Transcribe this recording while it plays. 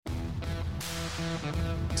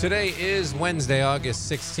Today is Wednesday, August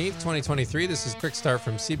 16th, 2023. This is Quick Start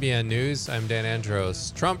from CBN News. I'm Dan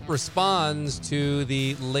Andros. Trump responds to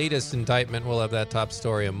the latest indictment. We'll have that top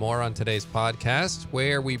story and more on today's podcast,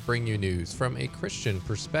 where we bring you news from a Christian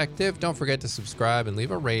perspective. Don't forget to subscribe and leave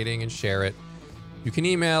a rating and share it. You can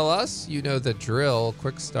email us. You know the drill,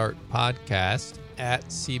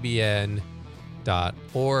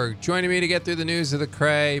 quickstartpodcast@cbn.org. Joining me to get through the news of the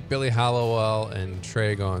Cray, Billy Hallowell and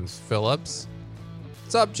Trey Goins Phillips.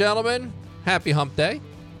 What's up, gentlemen? Happy hump day.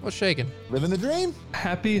 What's shaking? Living the dream.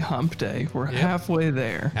 Happy hump day. We're halfway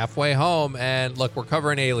there. Halfway home. And look, we're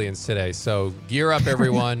covering aliens today. So gear up,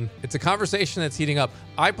 everyone. It's a conversation that's heating up.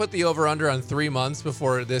 I put the over-under on 3 months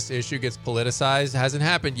before this issue gets politicized. It hasn't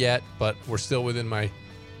happened yet, but we're still within my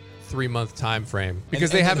 3-month time frame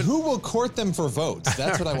because they haven't. Who will court them for votes?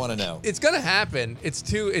 That's what I want to know. It's gonna happen. It's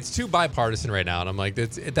too bipartisan right now, and I'm like,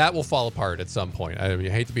 that will fall apart at some point. I mean,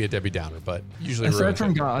 I hate to be a Debbie Downer, but usually aside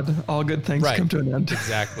from God, all good things come to an end.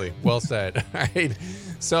 Exactly. Well said. All right.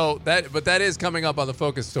 So that is coming up on the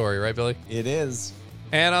focus story, right, Billy? It is.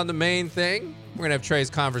 And on the main thing, we're gonna have Trey's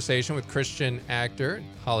conversation with Christian actor,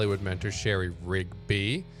 Hollywood mentor Shari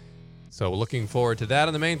Rigby. So looking forward to that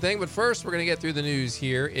on the main thing. But first, we're going to get through the news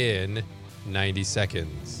here in 90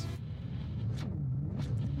 seconds.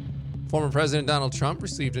 Former President Donald Trump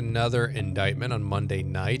received another indictment on Monday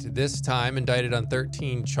night, this time indicted on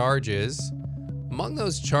 13 charges. Among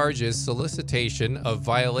those charges, solicitation of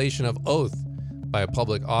violation of oath by a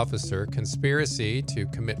public officer, conspiracy to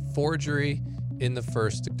commit forgery in the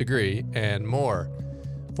first degree, and more.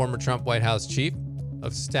 Former Trump White House chief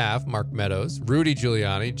of staff Mark Meadows, Rudy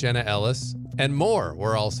Giuliani, Jenna Ellis, and more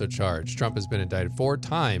were also charged. Trump has been indicted 4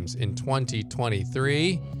 times in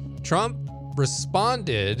 2023. Trump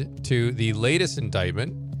responded to the latest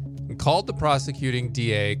indictment and called the prosecuting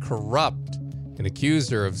DA corrupt and accused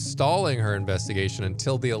her of stalling her investigation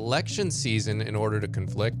until the election season in order to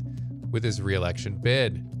conflict with his re-election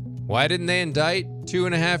bid. Why didn't they indict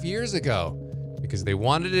 2.5 years ago? Because they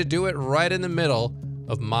wanted to do it right in the middle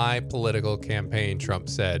of my political campaign, Trump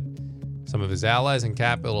said. Some of his allies in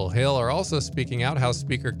Capitol Hill are also speaking out. House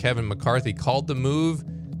Speaker Kevin McCarthy called the move,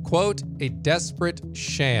 quote, a desperate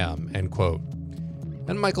sham, end quote.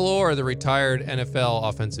 And Michael Orr, the retired NFL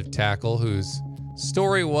offensive tackle, whose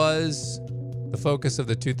story was the focus of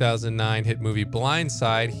the 2009 hit movie Blind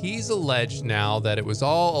Side, he's alleged now that it was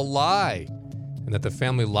all a lie and that the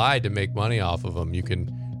family lied to make money off of him. You can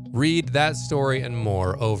read that story and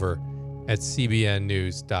more over at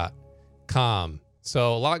cbnnews.com.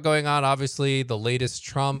 So a lot going on. Obviously, the latest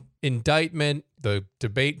Trump indictment, the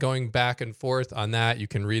debate going back and forth on that. You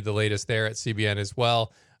can read the latest there at CBN as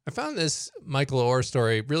well. I found this Michael Orr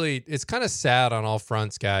story really, it's kind of sad on all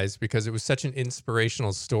fronts, guys, because it was such an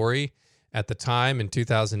inspirational story at the time in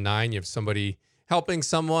 2009. You have somebody helping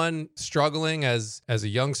someone struggling as a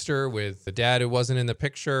youngster with a dad who wasn't in the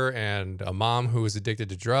picture and a mom who was addicted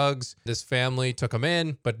to drugs. This family took him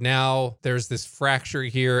in, but now there's this fracture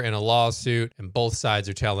here in a lawsuit, and both sides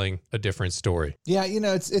are telling a different story. Yeah,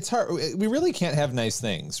 it's hard. We really can't have nice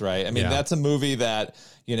things, right? I mean, That's a movie that,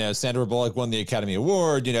 Sandra Bullock won the Academy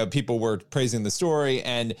Award. People were praising the story,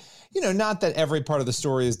 and, not that every part of the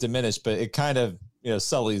story is diminished, but it kind of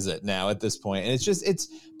sullies it now at this point. And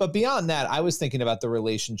but beyond that, I was thinking about the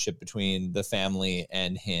relationship between the family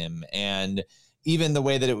and him, and even the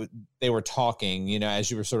way that they were talking,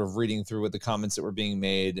 as you were sort of reading through what the comments that were being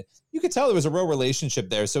made, you could tell there was a real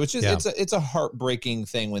relationship there. So it's just, it's a heartbreaking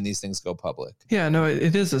thing when these things go public. Yeah, no,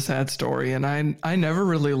 it is a sad story. And I never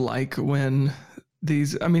really like when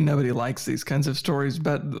nobody likes these kinds of stories,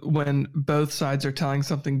 but when both sides are telling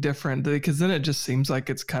something different, because then it just seems like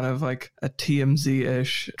it's kind of like a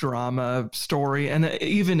TMZ-ish drama story. And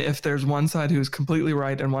even if there's one side who's completely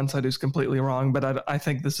right and one side who's completely wrong, but I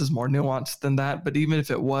think this is more nuanced than that. But even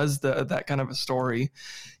if it was that kind of a story,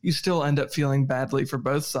 you still end up feeling badly for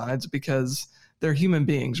both sides because they're human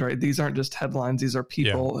beings, right? These aren't just headlines. These are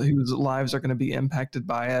people whose lives are going to be impacted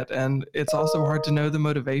by it. And it's also hard to know the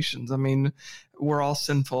motivations. I mean, we're all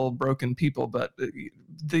sinful, broken people, but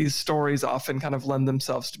these stories often kind of lend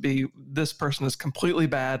themselves to be this person is completely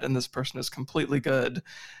bad and this person is completely good.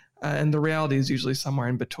 And the reality is usually somewhere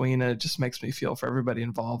in between. And it just makes me feel for everybody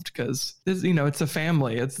involved because, it's a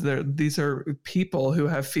family. These are people who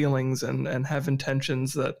have feelings and have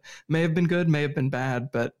intentions that may have been good, may have been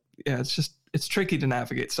bad, but yeah, it's tricky to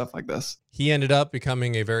navigate stuff like this. He ended up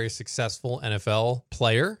becoming a very successful NFL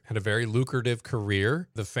player, had a very lucrative career.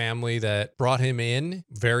 The family that brought him in,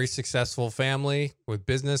 very successful family with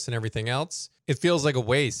business and everything else. it feels like a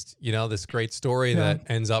waste, this great story that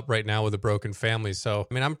ends up right now with a broken family. So,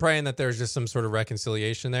 I mean, I'm praying that there's just some sort of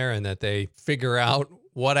reconciliation there and that they figure out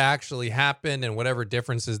what actually happened and whatever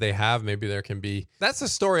differences they have. Maybe there can be. That's a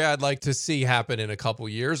story I'd like to see happen in a couple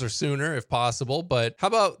years or sooner if possible. But how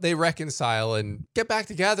about they reconcile and get back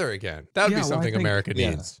together again? That would be something America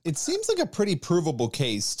needs. It seems like a pretty provable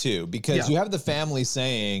case too, because you have the family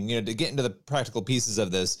saying, to get into the practical pieces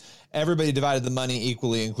of this, everybody divided the money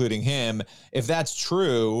equally, including him. If that's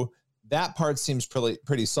true, that part seems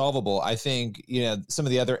pretty solvable. I think, some of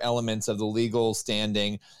the other elements of the legal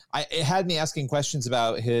standing, it had me asking questions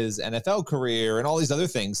about his NFL career and all these other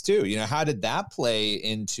things too. How did that play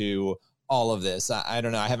into all of this? I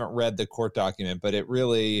don't know. I haven't read the court document, but it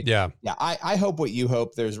really, I hope what you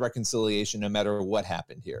hope, there's reconciliation no matter what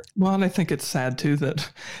happened here. Well, and I think it's sad too that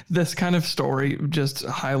this kind of story just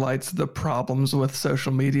highlights the problems with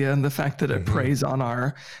social media and the fact that it preys on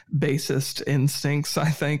our basest instincts, I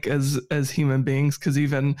think, as human beings. Because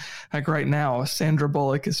even like right now, Sandra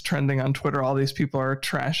Bullock is trending on Twitter. All these people are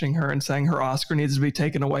trashing her and saying her Oscar needs to be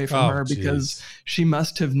taken away from her because she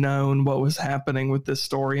must have known what was happening with this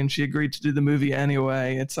story and she agreed to do the movie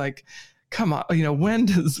anyway. It's like, come on, when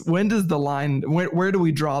does the line, where do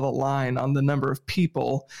we draw the line on the number of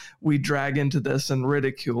people we drag into this and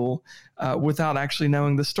ridicule without actually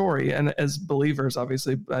knowing the story? And as believers,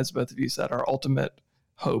 obviously, as both of you said, our ultimate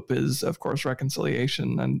hope is, of course,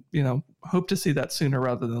 reconciliation, and hope to see that sooner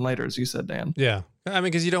rather than later, as you said, Dan. Yeah. I mean,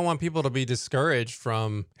 because you don't want people to be discouraged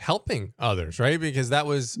from helping others, right? Because that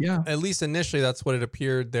was, at least initially, that's what it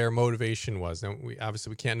appeared their motivation was. And we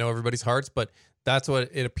can't know everybody's hearts, but that's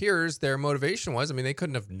what it appears their motivation was. I mean, they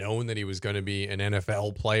couldn't have known that he was going to be an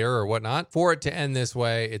NFL player or whatnot. For it to end this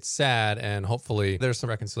way, it's sad, and hopefully there's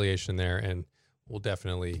some reconciliation there, and we'll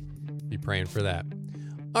definitely be praying for that.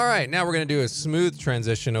 All right, now we're going to do a smooth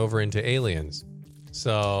transition over into aliens.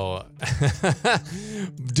 So,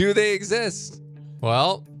 do they exist?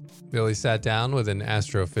 Well, Billy sat down with an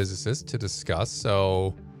astrophysicist to discuss,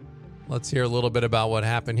 so let's hear a little bit about what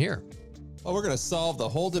happened here. Well, we're going to solve the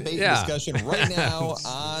whole debate discussion right now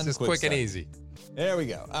on just quick and easy. There we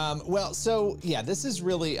go. This is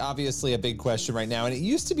really obviously a big question right now. And it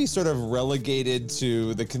used to be sort of relegated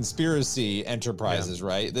to the conspiracy enterprises,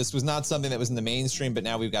 right? This was not something that was in the mainstream, but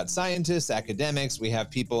now we've got scientists, academics, we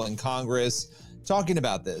have people in Congress talking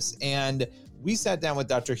about this. And we sat down with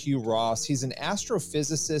Dr. Hugh Ross. He's an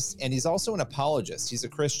astrophysicist and he's also an apologist. He's a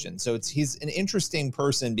Christian. So he's an interesting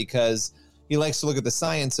person because he likes to look at the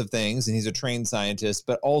science of things and he's a trained scientist,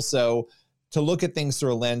 but also to look at things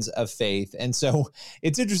through a lens of faith. And so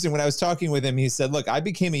it's interesting, when I was talking with him, he said, look, I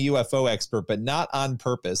became a UFO expert, but not on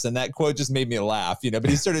purpose. And that quote just made me laugh, but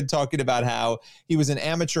he started talking about how he was an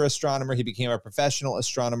amateur astronomer. He became a professional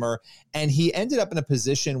astronomer, and he ended up in a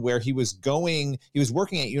position where he was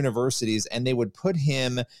working at universities, and they would put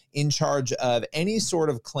him in charge of any sort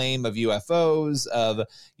of claim of UFOs, of,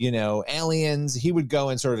 aliens. He would go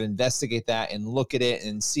and sort of investigate that and look at it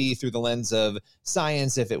and see through the lens of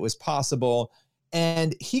science if it was possible.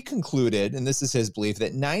 And he concluded, and this is his belief,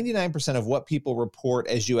 that 99% of what people report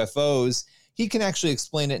as UFOs, he can actually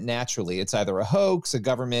explain it naturally. It's either a hoax, a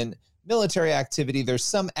government, military activity. There's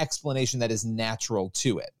some explanation that is natural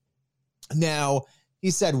to it. Now,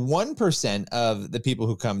 he said 1% of the people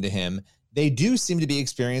who come to him, they do seem to be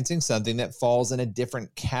experiencing something that falls in a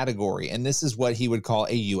different category. And this is what he would call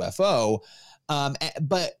a UFO.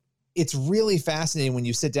 But it's really fascinating when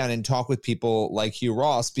you sit down and talk with people like Hugh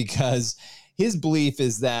Ross, because his belief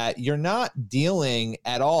is that you're not dealing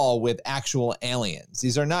at all with actual aliens.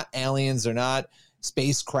 These are not aliens. They're not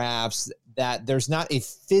spacecrafts, that there's not a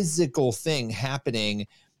physical thing happening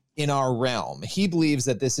in our realm. He believes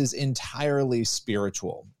that this is entirely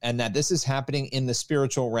spiritual and that this is happening in the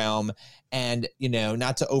spiritual realm. And,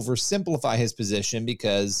 not to oversimplify his position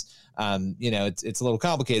because, it's a little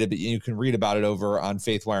complicated, but you can read about it over on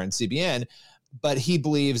FaithWire and CBN. But he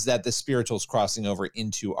believes that the spiritual is crossing over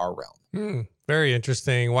into our realm. Very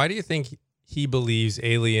interesting. Why do you think he believes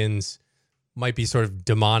aliens might be sort of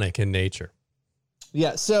demonic in nature?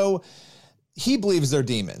 Yeah, so he believes they're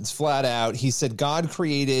demons, flat out. He said God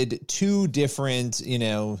created two different,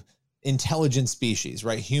 intelligent species,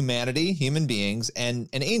 right? Humanity, human beings, and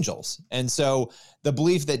angels. And so the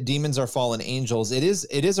belief that demons are fallen angels, it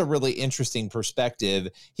is a really interesting perspective.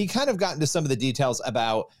 He kind of got into some of the details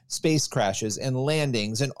about space crashes and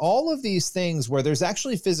landings and all of these things where there's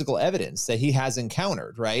actually physical evidence that he has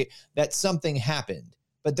encountered, right? That something happened,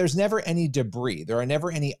 but there's never any debris. There are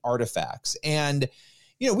never any artifacts. And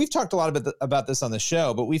we've talked a lot about this on the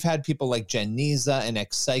show, but we've had people like Jen Niza and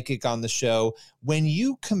ex-psychic on the show. When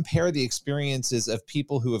you compare the experiences of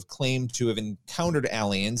people who have claimed to have encountered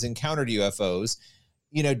aliens, encountered UFOs,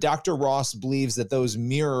 Dr. Ross believes that those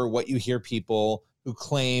mirror what you hear people who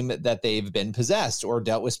claim that they've been possessed or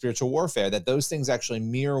dealt with spiritual warfare, that those things actually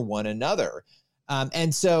mirror one another.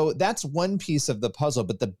 And so that's one piece of the puzzle.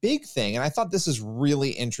 But the big thing, and I thought this is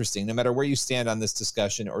really interesting, no matter where you stand on this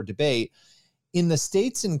discussion or debate, in the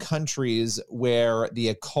states and countries where the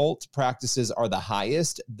occult practices are the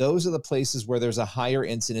highest, those are the places where there's a higher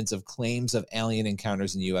incidence of claims of alien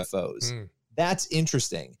encounters and UFOs. That's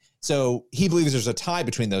interesting. So he believes there's a tie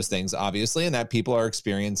between those things, obviously, and that people are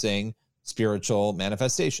experiencing spiritual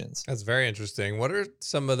manifestations. That's very interesting. What are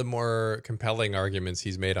some of the more compelling arguments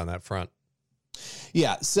he's made on that front?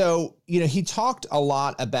 Yeah. So, he talked a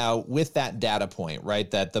lot about with that data point, right?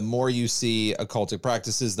 That the more you see occultic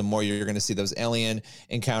practices, the more you're going to see those alien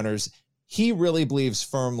encounters. He really believes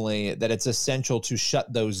firmly that it's essential to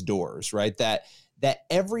shut those doors, right? That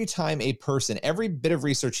every time a person, every bit of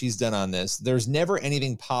research he's done on this, there's never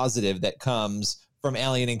anything positive that comes from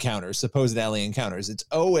alien encounters, supposed alien encounters. It's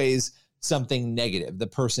always something negative. The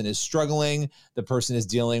person is struggling. The person is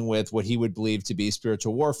dealing with what he would believe to be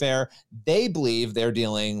spiritual warfare. They believe they're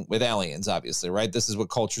dealing with aliens, obviously, right? This is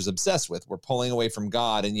what culture's obsessed with. We're pulling away from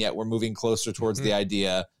God, and yet we're moving closer towards the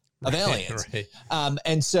idea of aliens. Right.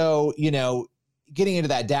 And so, getting into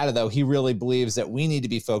that data, though, he really believes that we need to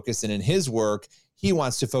be focused, and in his work, he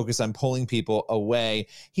wants to focus on pulling people away.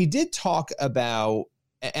 He did talk about,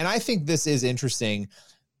 and I think this is interesting,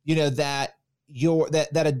 that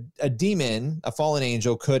a demon, a fallen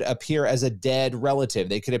angel, could appear as a dead relative.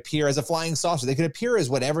 They could appear as a flying saucer. They could appear as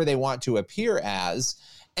whatever they want to appear as.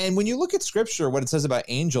 And when you look at scripture, what it says about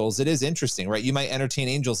angels, it is interesting, right? You might entertain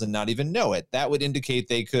angels and not even know it. That would indicate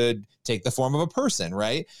they could take the form of a person,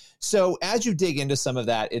 right? So as you dig into some of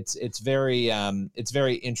that, it's very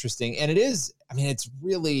interesting. And it is, it's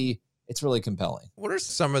really compelling. What are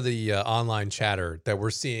some of the online chatter that we're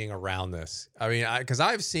seeing around this? Because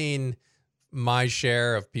I've seen my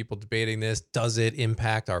share of people debating this. Does it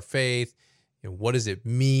impact our faith? What does it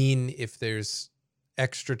mean if there's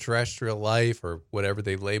extraterrestrial life or whatever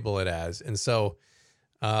they label it as? And so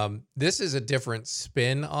this is a different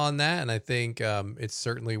spin on that. And I think it's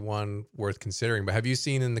certainly one worth considering. But have you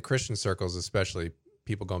seen in the Christian circles, especially,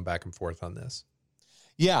 people going back and forth on this?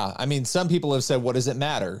 Yeah. Some people have said, what does it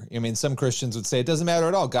matter? Some Christians would say it doesn't matter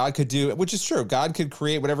at all. God could do, which is true. God could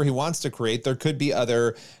create whatever he wants to create. There could be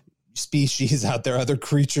other species out there, other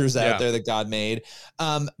creatures out there that God made.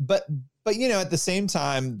 But at the same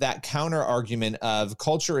time, that counter argument of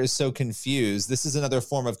culture is so confused. This is another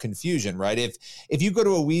form of confusion, right? If you go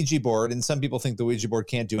to a Ouija board, and some people think the Ouija board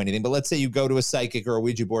can't do anything, but let's say you go to a psychic or a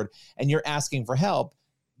Ouija board and you're asking for help,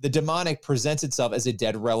 the demonic presents itself as a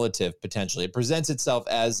dead relative, potentially. It presents itself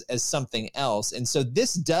as something else. And so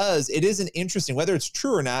it is an interesting, whether it's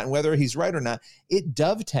true or not, and whether he's right or not, it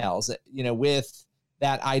dovetails, with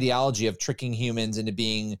that ideology of tricking humans into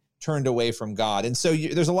being turned away from God. And so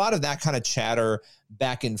there's a lot of that kind of chatter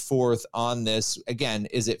back and forth on this. Again,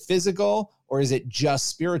 is it physical or is it just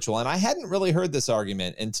spiritual? And I hadn't really heard this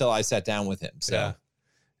argument until I sat down with him. So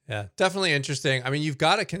yeah, definitely interesting.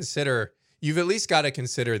 You've at least got to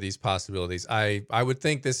consider these possibilities. I would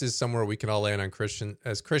think this is somewhere we can all land on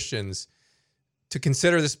as Christians to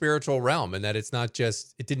consider the spiritual realm, and that it's not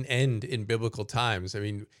just, it didn't end in biblical times. I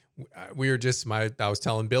was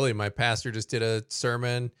telling Billy, my pastor just did a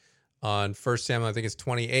sermon on 1 Samuel, I think it's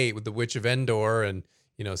 28, with the witch of Endor, and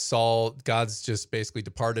Saul, God's just basically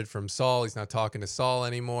departed from Saul. He's not talking to Saul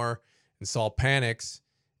anymore, and Saul panics.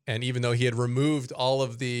 And even though he had removed all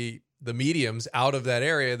of the mediums out of that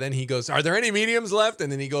area, then he goes, "Are there any mediums left?"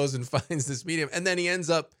 And then he goes and finds this medium, and then he ends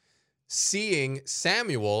up seeing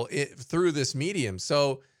Samuel through this medium.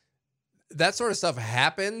 So that sort of stuff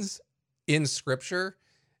happens in Scripture.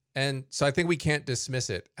 And so I think we can't dismiss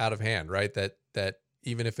it out of hand, right? That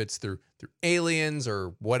even if it's through aliens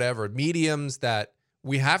or whatever, mediums, that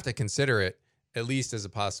we have to consider it at least as a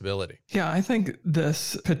possibility. Yeah, I think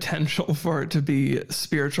this potential for it to be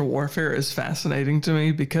spiritual warfare is fascinating to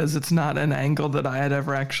me because it's not an angle that I had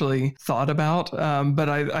ever actually thought about. But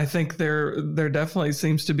I think there definitely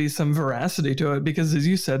seems to be some veracity to it because, as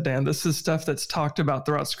you said, Dan, this is stuff that's talked about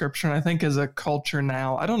throughout Scripture. And I think as a culture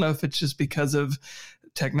now, I don't know if it's just because of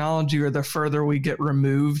technology, or the further we get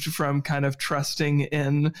removed from kind of trusting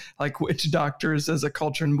in like witch doctors as a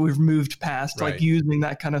culture, and we've moved past like using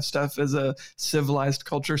that kind of stuff as a civilized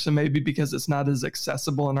culture. So maybe because it's not as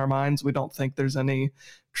accessible in our minds, we don't think there's any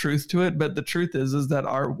truth to it. But the truth is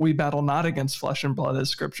that we battle not against flesh and blood, as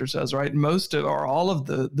scripture says, right? Most of, or all of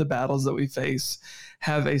the battles that we face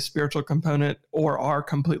have a spiritual component or are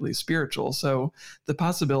completely spiritual. So the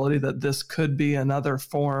possibility that this could be another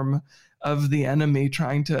form of the enemy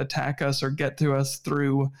trying to attack us or get to us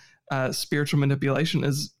through spiritual manipulation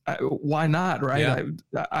is why not, right?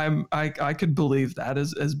 Yeah. I could believe that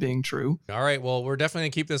as being true. All right, well, we're definitely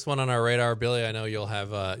gonna keep this one on our radar, Billy. I know you'll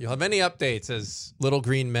have many updates as little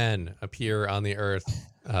green men appear on the earth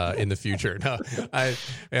in the future. No, I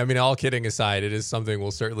mean, all kidding aside, it is something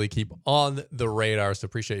we'll certainly keep on the radar. So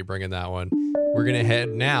appreciate you bringing that one. We're gonna head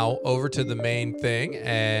now over to the main thing,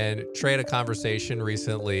 and Trey had a conversation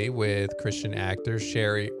recently with Christian actor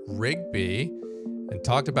Shari Rigby, and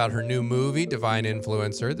talked about her new movie, Divine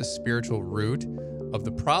Influencer, the spiritual root of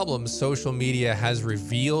the problems social media has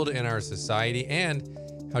revealed in our society, and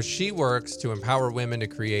how she works to empower women to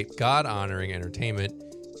create God-honoring entertainment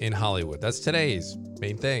in Hollywood. That's today's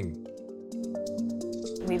main thing.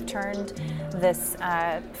 We've turned this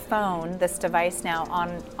phone, this device now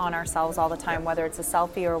on ourselves all the time, whether it's a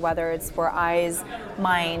selfie or whether it's we're eyes,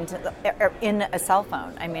 mind in a cell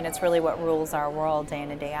phone. I mean, it's really what rules our world day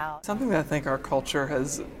in and day out. Something that I think our culture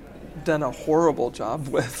has done a horrible job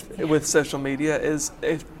with social media is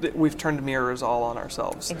we've turned mirrors all on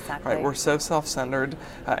ourselves. Exactly. Right? We're so self-centered,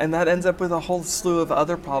 and that ends up with a whole slew of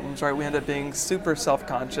other problems, right? We end up being super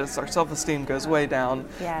self-conscious. Our self-esteem goes way down.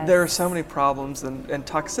 Yes. There are so many problems and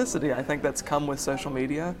toxicity, I think, that's come with social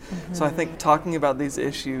media. Mm-hmm. So I think talking about these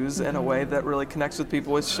issues in a way that really connects with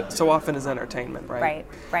people, which so often is entertainment, right?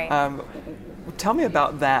 Right. Tell me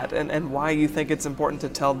about that and why you think it's important to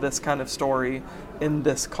tell this kind of story in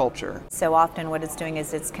this culture. So often what it's doing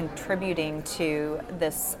is it's contributing to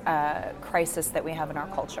this crisis that we have in our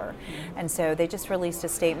culture. And so they just released a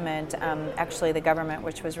statement, actually the government,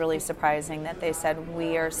 which was really surprising, that they said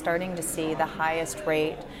we are starting to see the highest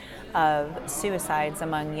rate of suicides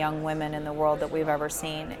among young women in the world that we've ever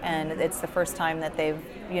seen. And it's the first time that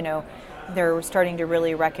they're starting to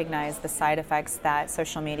really recognize the side effects that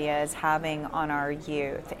social media is having on our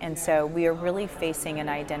youth. And so we are really facing an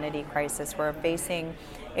identity crisis. We're facing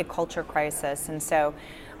a culture crisis. And so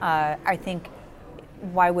I think,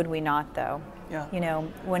 why would we not, though? Yeah. You know,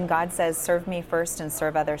 when God says, serve me first and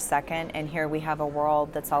serve others second, and here we have a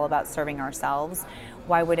world that's all about serving ourselves,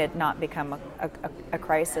 why would it not become a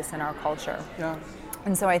crisis in our culture? Yeah.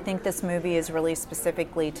 And so I think this movie is really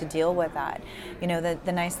specifically to deal with that. You know,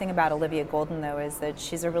 the nice thing about Olivia Golden, though, is that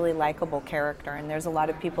she's a really likable character, and there's a lot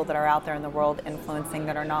of people that are out there in the world influencing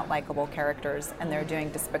that are not likable characters, and they're doing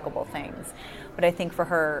despicable things. But I think for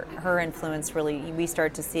her influence, really, we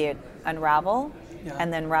start to see it unravel,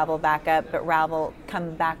 and then ravel back up, but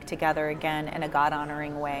come back together again in a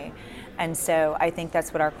God-honoring way. And so I think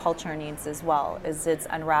that's what our culture needs as well, is it's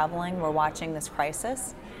unraveling. We're watching this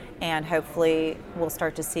crisis, and hopefully we'll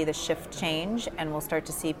start to see the shift change, and we'll start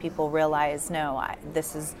to see people realize, no,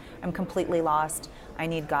 I'm completely lost. I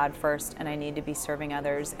need God first, and I need to be serving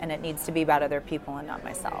others, and it needs to be about other people and not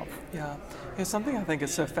myself. Yeah. Something I think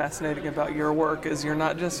is so fascinating about your work is you're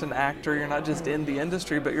not just an actor, you're not just in the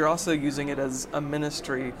industry, but you're also using it as a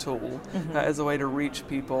ministry tool, as a way to reach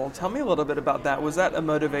people. Tell me a little bit about that. Was that a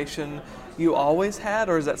motivation you always had,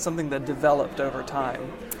 or is that something that developed over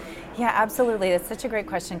time? Yeah, absolutely. That's such a great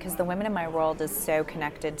question, because the Women in My World is so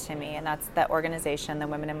connected to me, and that's that organization, the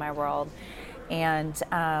Women in My World. And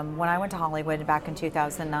when I went to Hollywood back in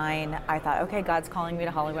 2009, I thought, okay, God's calling me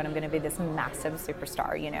to Hollywood. I'm going to be this massive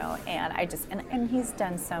superstar, you know. And and He's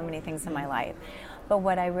done so many things in my life. But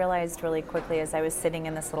what I realized really quickly as I was sitting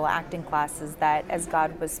in this little acting class is that as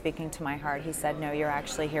God was speaking to my heart, He said, no, you're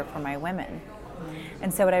actually here for my women.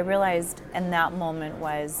 And so what I realized in that moment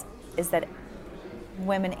is that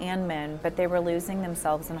women and men, but they were losing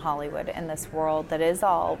themselves in Hollywood, in this world that is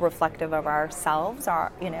all reflective of ourselves,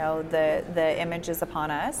 the images upon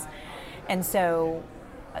us. And so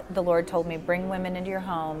the Lord told me, bring women into your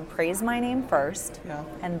home, praise my name first,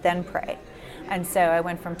 and then pray. And so I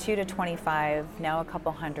went from 2 to 25, now a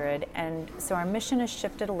couple hundred. And so our mission has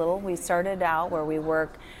shifted a little. We started out where we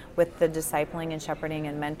work with the discipling and shepherding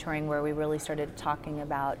and mentoring, where we really started talking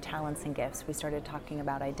about talents and gifts. We started talking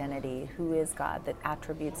about identity, who is God, the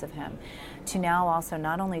attributes of Him. To now also,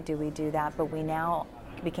 not only do we do that, but we now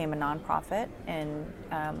became a nonprofit in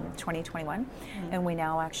 2021, and we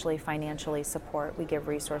now actually financially support. We give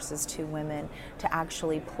resources to women to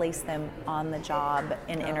actually place them on the job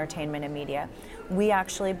in entertainment and media. We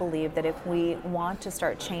actually believe that if we want to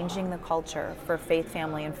start changing the culture for faith,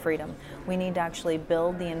 family, and freedom, we need to actually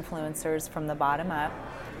build the influencers from the bottom up.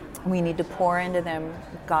 We need to pour into them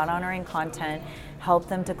God-honoring content, help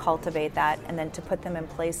them to cultivate that, and then to put them in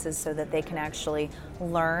places so that they can actually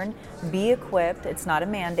learn, be equipped. It's not a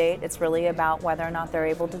mandate. It's really about whether or not they're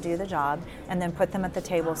able to do the job, and then put them at the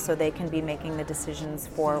table so they can be making the decisions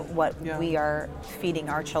for what we are feeding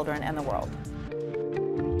our children and the world.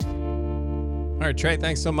 All right, Trey,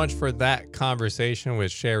 thanks so much for that conversation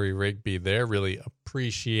with Shari Rigby there. Really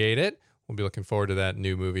appreciate it. We'll be looking forward to that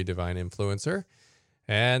new movie, Divine Influencer.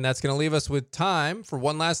 And that's going to leave us with time for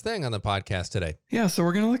one last thing on the podcast today. Yeah, so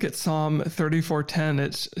we're going to look at Psalm 34:10.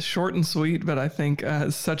 It's short and sweet, but I think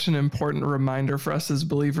such an important reminder for us as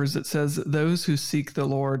believers. It says, "Those who seek the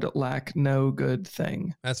Lord lack no good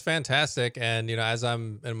thing." That's fantastic. And, as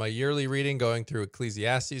I'm in my yearly reading going through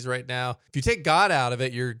Ecclesiastes right now, if you take God out of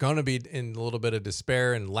it, you're going to be in a little bit of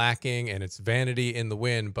despair and lacking, and it's vanity in the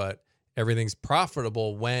wind, but everything's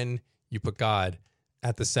profitable when you put God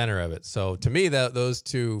at the center of it. So to me, those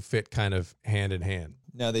two fit kind of hand in hand.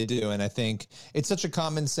 No, they do. And I think it's such a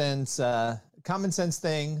common sense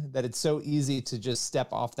thing that it's so easy to just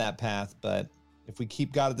step off that path. But if we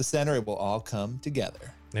keep God at the center, it will all come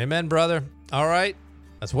together. Amen, brother. All right.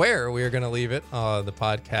 That's where we are going to leave it on the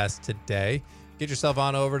podcast today. Get yourself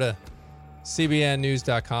on over to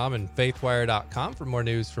cbnnews.com and faithwire.com for more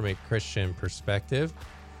news from a Christian perspective.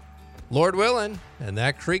 Lord willing, and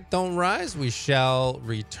that creek don't rise, we shall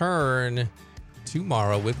return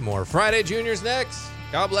tomorrow with more. Friday Juniors next.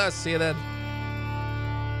 God bless. See you then.